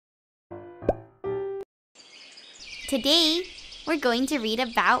Today, we're going to read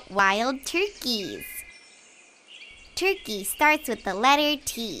about wild turkeys. Turkey starts with the letter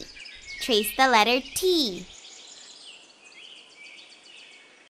T. Trace the letter T.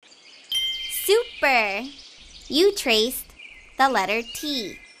 Super! You traced the letter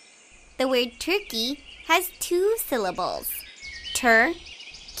T. The word turkey has two syllables.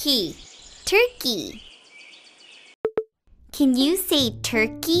 Tur-key. Turkey. Can you say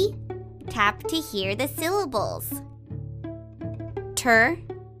turkey? Tap to hear the syllables.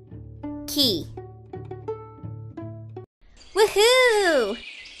 Tur-key. Woohoo!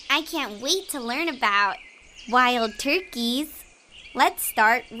 I can't wait to learn about wild turkeys. Let's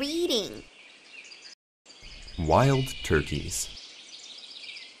start reading. Wild turkeys.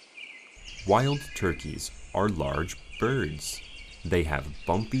 Wild turkeys are large birds. They have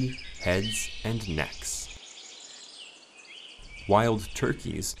bumpy heads and necks. Wild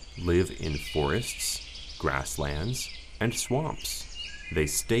turkeys live in forests, grasslands, and swamps. They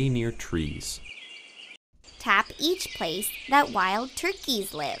stay near trees. Tap each place that wild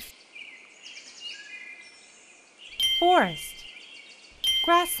turkeys live. Forest,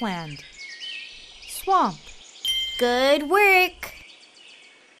 grassland, swamp. Good work!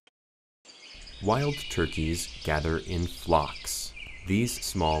 Wild turkeys gather in flocks. These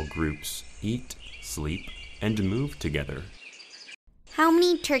small groups eat, sleep, and move together. How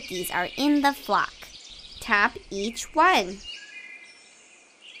many turkeys are in the flock? Tap each one.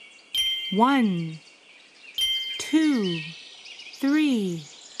 1, 2, 3.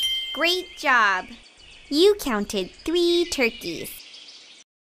 Great job! You counted 3 turkeys.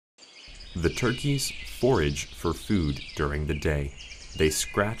 The turkeys forage for food during the day. They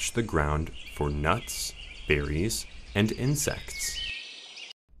scratch the ground for nuts, berries, and insects.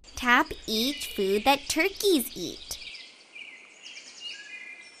 Tap each food that turkeys eat.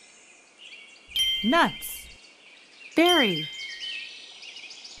 Nuts, berry,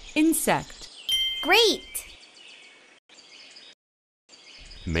 insect. Great!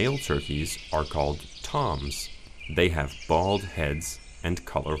 Male turkeys are called toms. They have bald heads and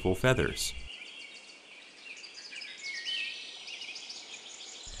colorful feathers.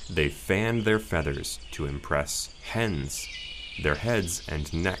 They fan their feathers to impress hens. Their heads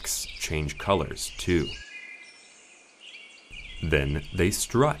and necks change colors too. Then they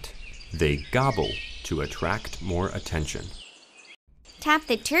strut. They gobble to attract more attention. Tap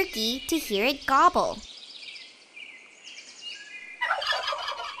the turkey to hear it gobble.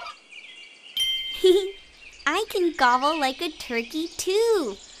 I can gobble like a turkey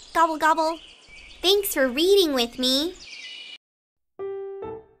too. Gobble, gobble. Thanks for reading with me.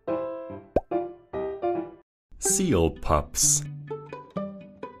 Seal pups.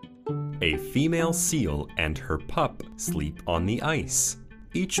 A female seal and her pup sleep on the ice.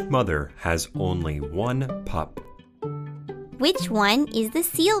 Each mother has only one pup. Which one is the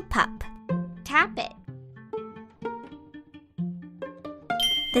seal pup? Tap it.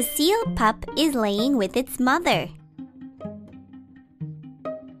 The seal pup is laying with its mother.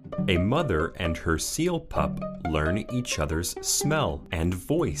 A mother and her seal pup learn each other's smell and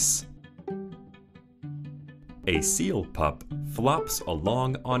voice. A seal pup flops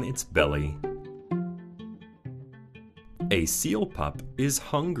along on its belly. A seal pup is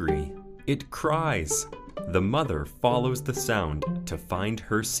hungry. It cries. The mother follows the sound to find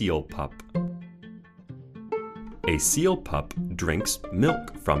her seal pup. A seal pup drinks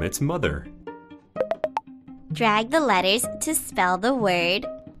milk from its mother. Drag the letters to spell the word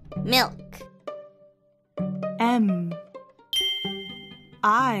milk. M,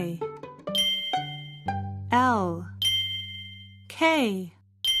 I, L, K.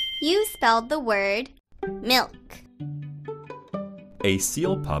 You spelled the word milk. A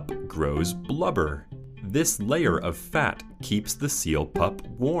seal pup grows blubber. This layer of fat keeps the seal pup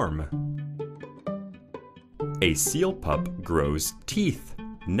warm. A seal pup grows teeth.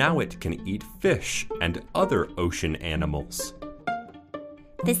 Now it can eat fish and other ocean animals.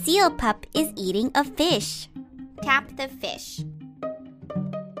 The seal pup is eating a fish. Tap the fish.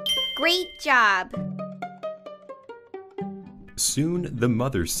 Great job! Soon the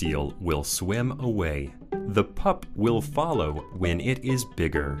mother seal will swim away. The pup will follow when it is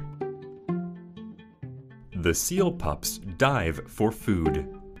bigger. The seal pups dive for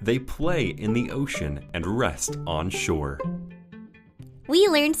food. They play in the ocean and rest on shore. We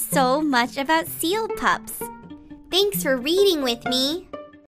learned so much about seal pups. Thanks for reading with me.